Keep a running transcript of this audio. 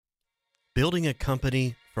Building a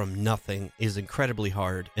company from nothing is incredibly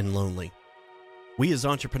hard and lonely. We as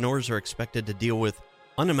entrepreneurs are expected to deal with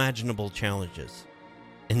unimaginable challenges.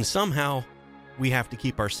 And somehow, we have to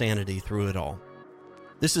keep our sanity through it all.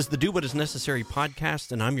 This is the Do What Is Necessary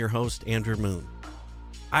podcast, and I'm your host, Andrew Moon.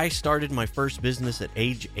 I started my first business at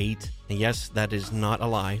age 8, and yes, that is not a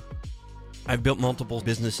lie. I've built multiple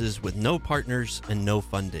businesses with no partners and no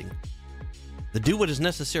funding. The Do What Is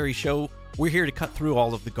Necessary show, we're here to cut through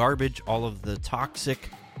all of the garbage, all of the toxic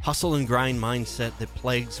hustle and grind mindset that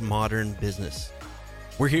plagues modern business.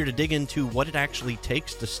 We're here to dig into what it actually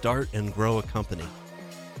takes to start and grow a company.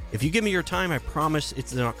 If you give me your time, I promise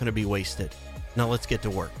it's not going to be wasted. Now let's get to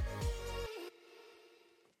work.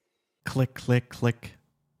 Click, click, click.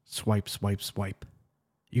 Swipe, swipe, swipe.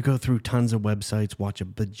 You go through tons of websites, watch a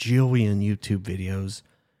bajillion YouTube videos,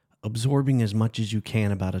 absorbing as much as you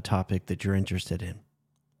can about a topic that you're interested in.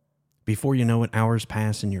 Before you know it, hours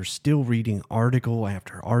pass and you're still reading article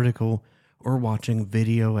after article or watching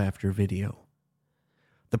video after video.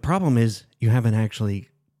 The problem is you haven't actually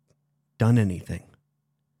done anything.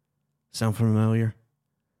 Sound familiar?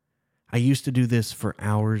 I used to do this for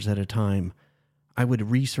hours at a time. I would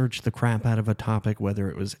research the crap out of a topic, whether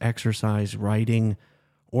it was exercise, writing,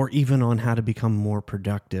 or even on how to become more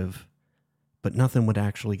productive, but nothing would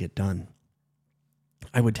actually get done.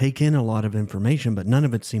 I would take in a lot of information, but none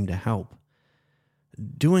of it seemed to help.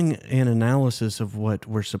 Doing an analysis of what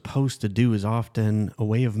we're supposed to do is often a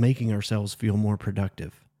way of making ourselves feel more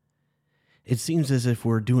productive. It seems as if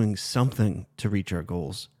we're doing something to reach our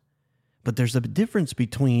goals, but there's a difference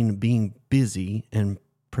between being busy and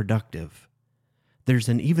productive. There's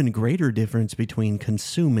an even greater difference between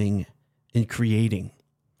consuming and creating.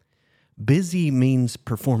 Busy means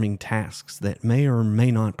performing tasks that may or may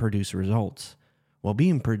not produce results, while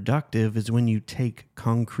being productive is when you take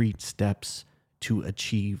concrete steps to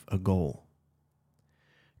achieve a goal.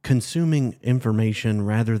 Consuming information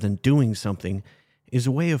rather than doing something is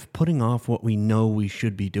a way of putting off what we know we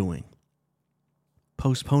should be doing.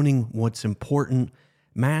 Postponing what's important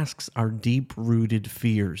masks our deep-rooted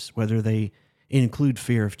fears, whether they include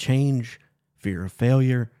fear of change, fear of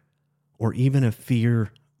failure, or even a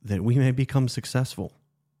fear that we may become successful.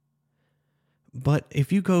 But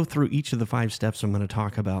if you go through each of the 5 steps I'm going to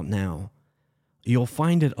talk about now, you'll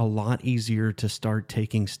find it a lot easier to start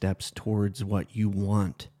taking steps towards what you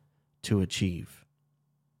want to achieve.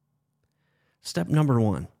 Step number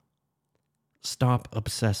 1, stop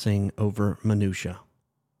obsessing over minutia.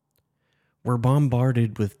 We're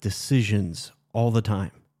bombarded with decisions all the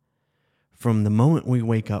time. From the moment we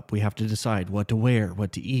wake up, we have to decide what to wear,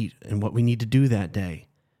 what to eat, and what we need to do that day.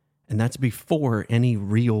 And that's before any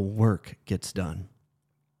real work gets done.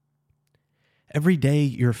 Every day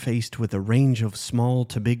you're faced with a range of small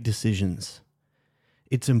to big decisions.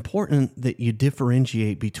 It's important that you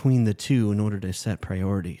differentiate between the two in order to set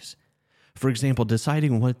priorities. For example,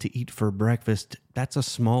 deciding what to eat for breakfast, that's a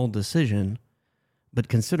small decision, but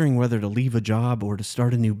considering whether to leave a job or to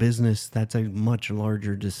start a new business, that's a much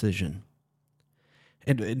larger decision.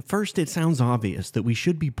 At first, it sounds obvious that we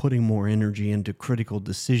should be putting more energy into critical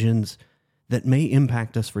decisions that may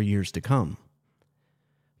impact us for years to come.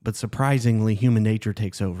 But surprisingly, human nature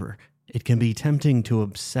takes over. It can be tempting to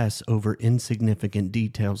obsess over insignificant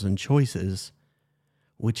details and choices,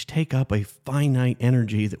 which take up a finite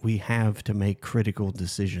energy that we have to make critical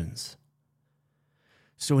decisions.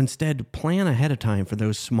 So instead, plan ahead of time for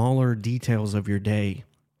those smaller details of your day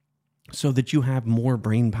so that you have more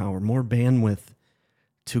brain power, more bandwidth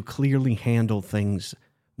to clearly handle things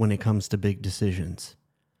when it comes to big decisions.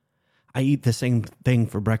 I eat the same thing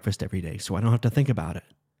for breakfast every day, so I don't have to think about it.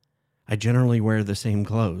 I generally wear the same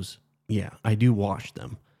clothes. Yeah, I do wash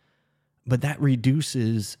them. But that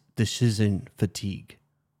reduces decision fatigue.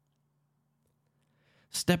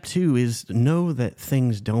 Step 2 is know that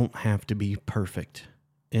things don't have to be perfect.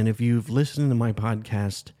 And if you've listened to my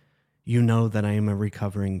podcast, you know that I am a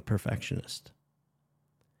recovering perfectionist.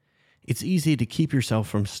 It's easy to keep yourself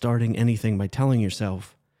from starting anything by telling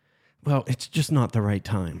yourself, well, it's just not the right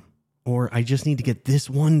time. Or I just need to get this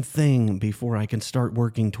one thing before I can start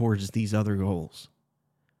working towards these other goals.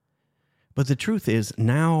 But the truth is,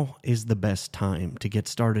 now is the best time to get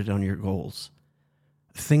started on your goals.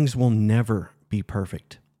 Things will never be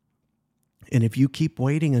perfect. And if you keep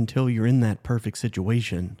waiting until you're in that perfect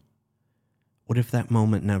situation, what if that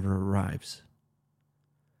moment never arrives?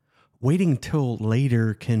 Waiting till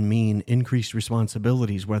later can mean increased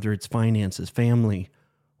responsibilities, whether it's finances, family,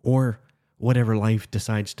 or whatever life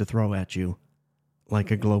decides to throw at you, like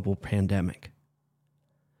a global pandemic.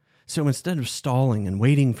 So instead of stalling and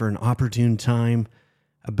waiting for an opportune time,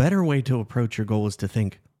 a better way to approach your goal is to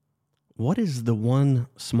think, What is the one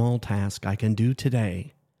small task I can do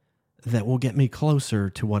today that will get me closer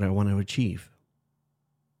to what I want to achieve?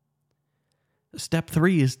 Step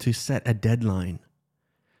 3 is to set a deadline.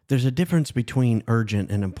 There's a difference between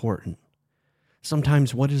urgent and important.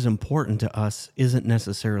 Sometimes what is important to us isn't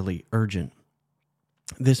necessarily urgent.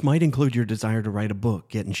 This might include your desire to write a book,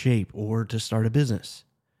 get in shape, or to start a business.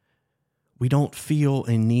 We don't feel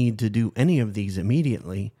a need to do any of these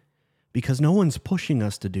immediately because no one's pushing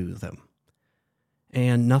us to do them.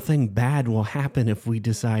 And nothing bad will happen if we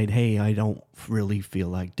decide, hey, I don't really feel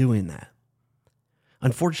like doing that.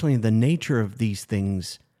 Unfortunately, the nature of these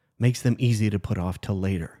things makes them easy to put off till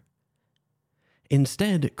later.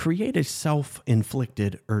 Instead, create a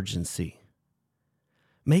self-inflicted urgency.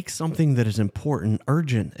 Make something that is important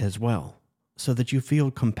urgent as well, so that you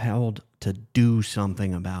feel compelled to do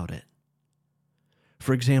something about it.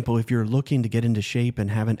 For example, if you're looking to get into shape and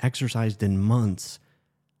haven't exercised in months,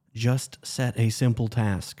 just set a simple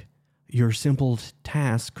task. Your simple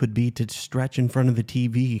task could be to stretch in front of the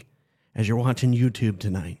TV as you're watching YouTube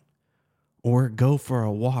tonight, or go for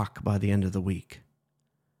a walk by the end of the week.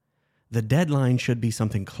 The deadline should be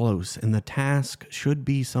something close, and the task should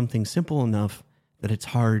be something simple enough that it's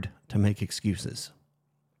hard to make excuses.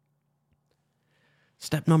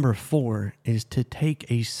 Step number 4 is to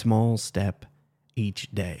take a small step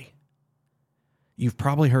each day. You've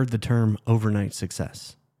probably heard the term overnight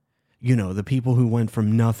success. You know, the people who went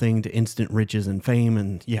from nothing to instant riches and fame,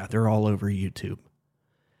 and yeah, they're all over YouTube.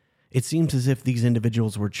 It seems as if these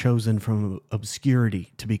individuals were chosen from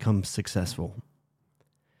obscurity to become successful.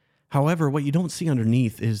 However, what you don't see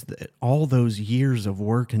underneath is that all those years of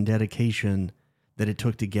work and dedication that it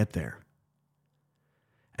took to get there.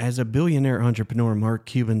 As a billionaire entrepreneur, Mark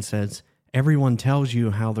Cuban says, everyone tells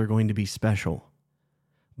you how they're going to be special,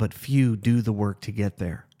 but few do the work to get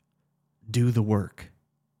there. Do the work.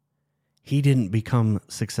 He didn't become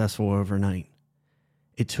successful overnight.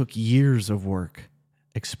 It took years of work,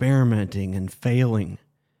 experimenting and failing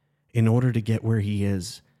in order to get where he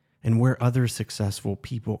is and where other successful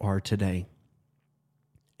people are today.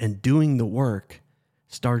 And doing the work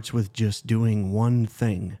starts with just doing one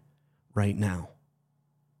thing right now.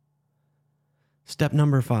 Step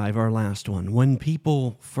number 5, our last one. When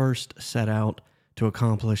people first set out to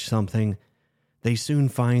accomplish something, they soon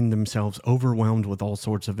find themselves overwhelmed with all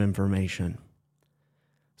sorts of information.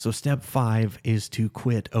 So step 5 is to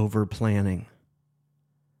quit over planning.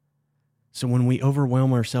 So when we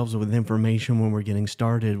overwhelm ourselves with information when we're getting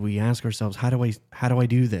started, we ask ourselves, how do I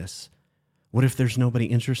do this? What if there's nobody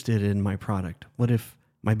interested in my product? What if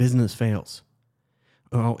my business fails?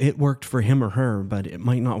 Well, it worked for him or her, but it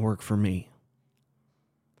might not work for me.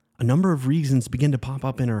 A number of reasons begin to pop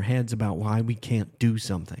up in our heads about why we can't do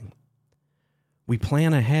something. We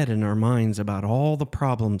plan ahead in our minds about all the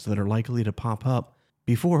problems that are likely to pop up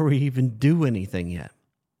before we even do anything yet.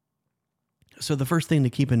 So the first thing to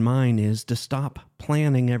keep in mind is to stop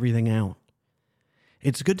planning everything out.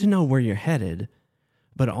 It's good to know where you're headed,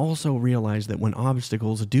 but also realize that when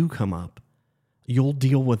obstacles do come up, you'll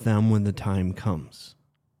deal with them when the time comes.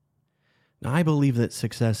 Now, I believe that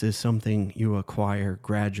success is something you acquire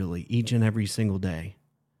gradually, each and every single day.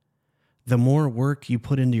 The more work you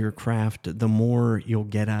put into your craft, the more you'll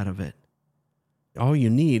get out of it. All you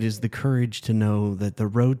need is the courage to know that the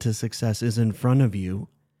road to success is in front of you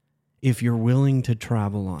if you're willing to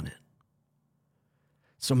travel on it.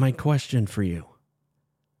 So my question for you,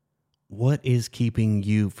 what is keeping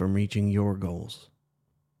you from reaching your goals?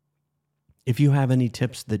 If you have any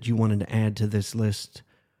tips that you wanted to add to this list,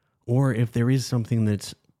 or if there is something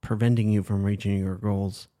that's preventing you from reaching your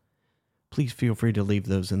goals, please feel free to leave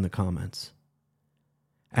those in the comments.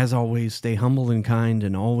 As always, stay humble and kind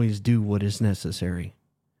and always do what is necessary.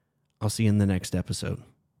 I'll see you in the next episode.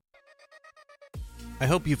 I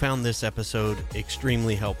hope you found this episode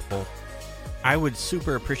extremely helpful. I would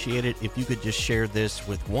super appreciate it if you could just share this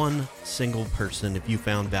with one single person if you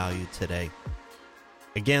found value today.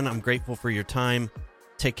 Again, I'm grateful for your time.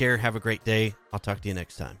 Take care. Have a great day. I'll talk to you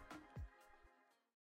next time.